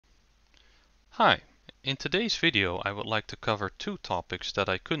Hi, in today's video I would like to cover two topics that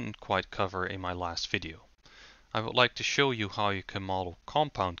I couldn't quite cover in my last video. I would like to show you how you can model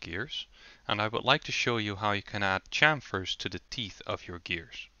compound gears, and I would like to show you how you can add chamfers to the teeth of your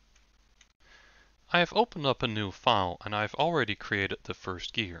gears. I have opened up a new file and I have already created the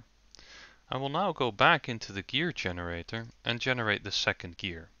first gear. I will now go back into the gear generator and generate the second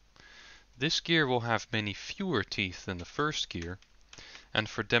gear. This gear will have many fewer teeth than the first gear, and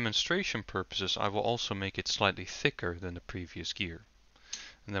for demonstration purposes I will also make it slightly thicker than the previous gear.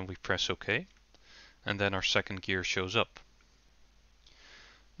 And then we press OK, and then our second gear shows up.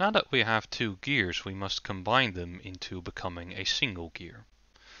 Now that we have two gears, we must combine them into becoming a single gear.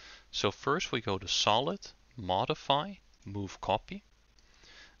 So first we go to Solid, Modify, Move Copy,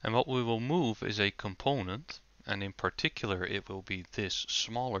 and what we will move is a component, and in particular it will be this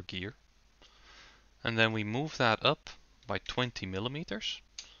smaller gear, and then we move that up by 20 millimeters,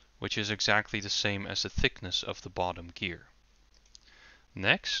 which is exactly the same as the thickness of the bottom gear.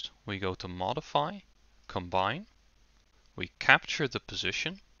 Next, we go to Modify, Combine, we capture the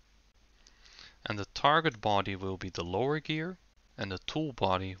position, and the target body will be the lower gear, and the tool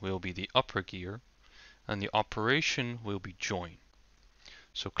body will be the upper gear, and the operation will be join.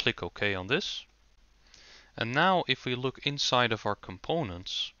 So click OK on this. And now if we look inside of our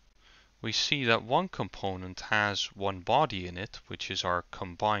components, we see that one component has one body in it, which is our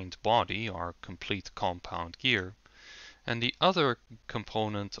combined body, our complete compound gear, and the other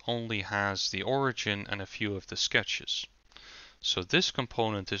component only has the origin and a few of the sketches. So this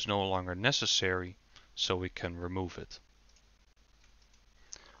component is no longer necessary, so we can remove it.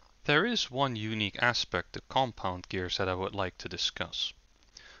 There is one unique aspect to compound gears that I would like to discuss.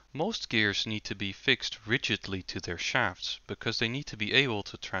 Most gears need to be fixed rigidly to their shafts because they need to be able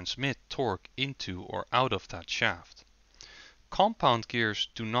to transmit torque into or out of that shaft. Compound gears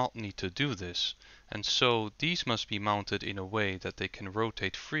do not need to do this, and so these must be mounted in a way that they can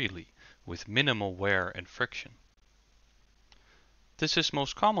rotate freely with minimal wear and friction. This is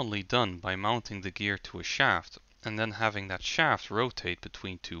most commonly done by mounting the gear to a shaft and then having that shaft rotate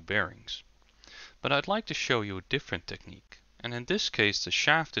between two bearings. But I'd like to show you a different technique. And in this case the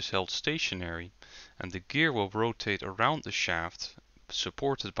shaft is held stationary and the gear will rotate around the shaft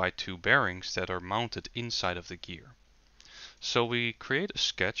supported by two bearings that are mounted inside of the gear. So we create a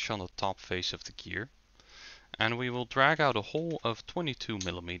sketch on the top face of the gear and we will drag out a hole of 22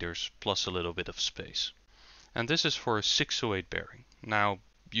 millimeters plus a little bit of space. And this is for a 608 bearing. Now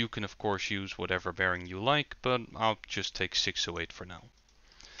you can of course use whatever bearing you like, but I'll just take 608 for now.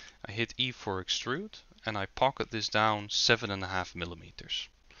 I hit E for extrude and I pocket this down 7.5 millimeters.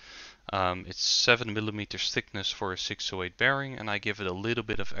 It's 7 millimeters thickness for a 608 bearing, and I give it a little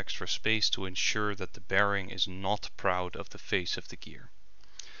bit of extra space to ensure that the bearing is not proud of the face of the gear.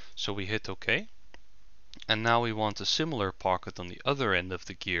 So we hit OK, and now we want a similar pocket on the other end of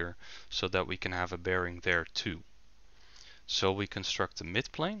the gear so that we can have a bearing there too. So we construct the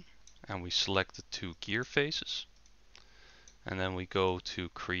midplane and we select the two gear faces, and then we go to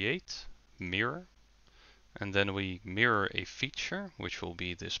Create, Mirror, and then we mirror a feature, which will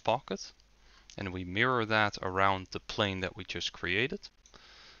be this pocket, and we mirror that around the plane that we just created,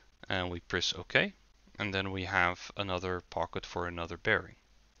 and we press OK, and then we have another pocket for another bearing.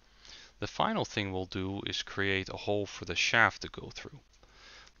 The final thing we'll do is create a hole for the shaft to go through.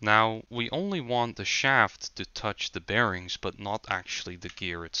 Now we only want the shaft to touch the bearings but not actually the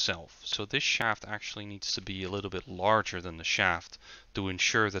gear itself. So this shaft actually needs to be a little bit larger than the shaft to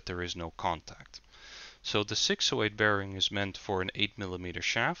ensure that there is no contact. So the 608 bearing is meant for an 8 millimeter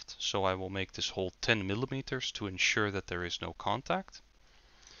shaft, so I will make this hole 10 millimeters to ensure that there is no contact.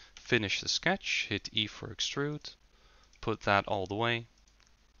 Finish the sketch, hit E for extrude, put that all the way,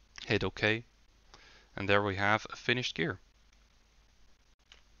 hit OK, and there we have a finished gear.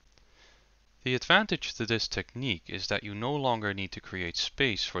 The advantage to this technique is that you no longer need to create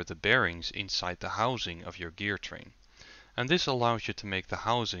space for the bearings inside the housing of your gear train, and this allows you to make the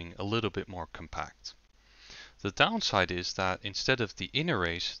housing a little bit more compact. The downside is that instead of the inner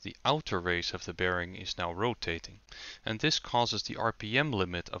race, the outer race of the bearing is now rotating, and this causes the RPM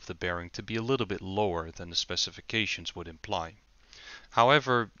limit of the bearing to be a little bit lower than the specifications would imply.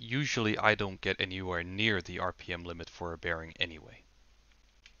 However, usually I don't get anywhere near the RPM limit for a bearing anyway.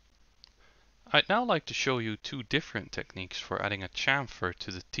 I'd now like to show you two different techniques for adding a chamfer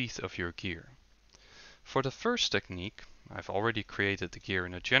to the teeth of your gear. For the first technique, I've already created the gear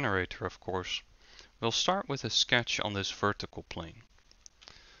in a generator of course. We'll start with a sketch on this vertical plane.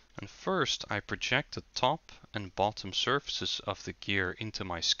 And first I project the top and bottom surfaces of the gear into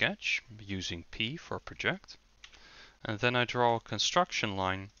my sketch using P for project. And then I draw a construction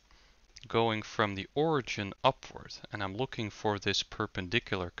line going from the origin upward, and I'm looking for this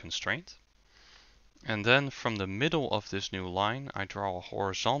perpendicular constraint. And then from the middle of this new line, I draw a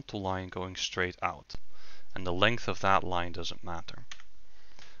horizontal line going straight out. And the length of that line doesn't matter.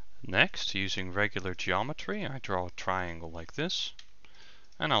 Next, using regular geometry, I draw a triangle like this.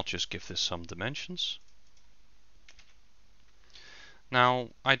 And I'll just give this some dimensions. Now,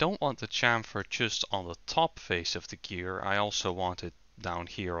 I don't want the chamfer just on the top face of the gear, I also want it down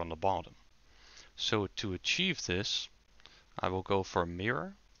here on the bottom. So to achieve this, I will go for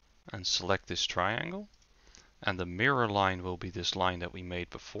mirror and select this triangle. And the mirror line will be this line that we made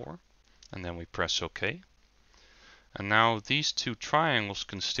before. And then we press OK. And now these two triangles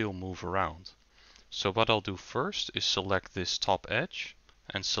can still move around. So what I'll do first is select this top edge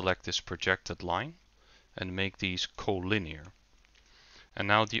and select this projected line and make these collinear. And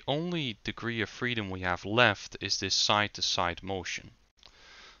now the only degree of freedom we have left is this side-to-side motion.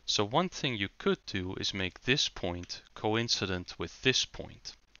 So one thing you could do is make this point coincident with this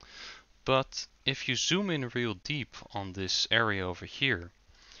point. But if you zoom in real deep on this area over here,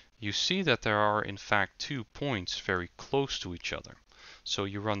 you see that there are in fact 2 points very close to each other. So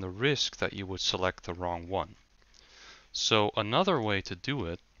you run the risk that you would select the wrong one. So another way to do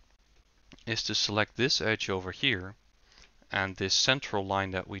it is to select this edge over here and this central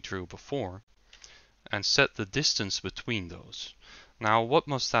line that we drew before and set the distance between those. Now what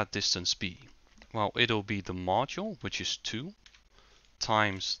must that distance be? Well, it'll be the module, which is 2,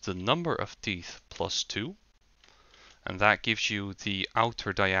 times the number of teeth plus 2, and that gives you the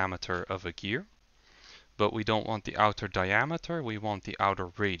outer diameter of a gear. But we don't want the outer diameter, we want the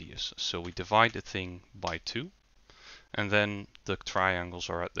outer radius. So we divide the thing by 2, and then the triangles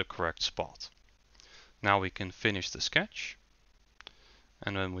are at the correct spot. Now we can finish the sketch,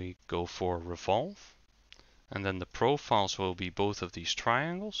 and then we go for revolve, and then the profiles will be both of these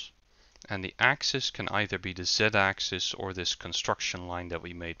triangles, and the axis can either be the z-axis or this construction line that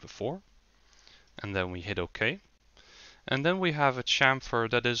we made before. And then we hit OK. And then we have a chamfer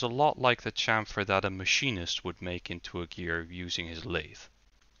that is a lot like the chamfer that a machinist would make into a gear using his lathe.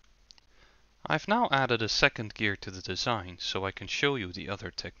 I've now added a second gear to the design so I can show you the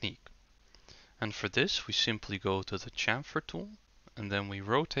other technique. And for this we simply go to the chamfer tool, and then we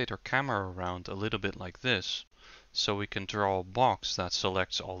rotate our camera around a little bit like this, so we can draw a box that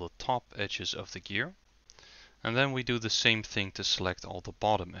selects all the top edges of the gear. And then we do the same thing to select all the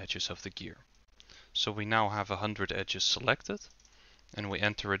bottom edges of the gear. So we now have 100 edges selected, and we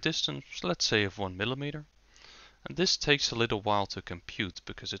enter a distance, let's say of 1 millimeter. And this takes a little while to compute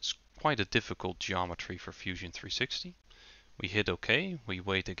because it's quite a difficult geometry for Fusion 360. We hit OK, we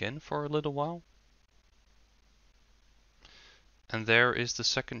wait again for a little while. And there is the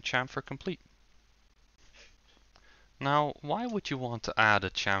second chamfer complete. Now, why would you want to add a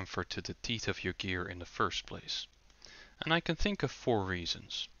chamfer to the teeth of your gear in the first place? And I can think of 4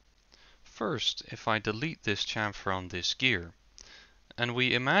 reasons. First, if I delete this chamfer on this gear, and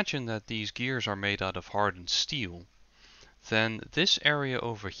we imagine that these gears are made out of hardened steel, then this area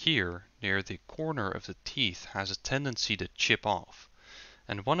over here near the corner of the teeth has a tendency to chip off.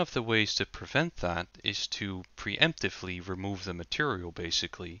 And one of the ways to prevent that is to preemptively remove the material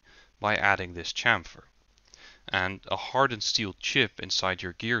basically by adding this chamfer. And a hardened steel chip inside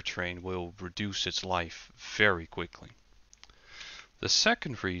your gear train will reduce its life very quickly. The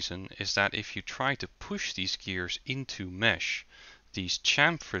second reason is that if you try to push these gears into mesh, these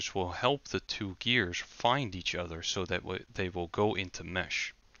chamfers will help the 2 gears find each other so that they will go into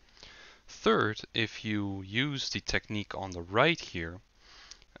mesh. Third, if you use the technique on the right here,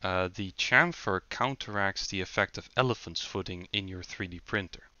 the chamfer counteracts the effect of elephant's footing in your 3D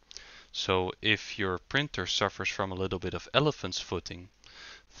printer. So if your printer suffers from a little bit of elephant's footing,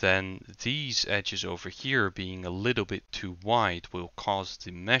 then these edges over here being a little bit too wide will cause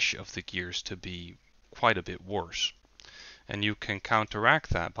the mesh of the gears to be quite a bit worse. And you can counteract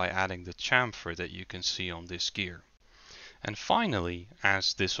that by adding the chamfer that you can see on this gear. And finally,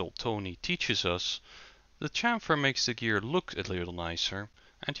 as this old Tony teaches us, the chamfer makes the gear look a little nicer,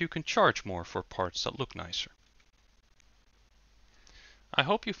 and you can charge more for parts that look nicer. I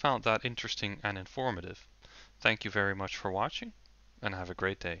hope you found that interesting and informative. Thank you very much for watching, and have a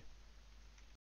great day.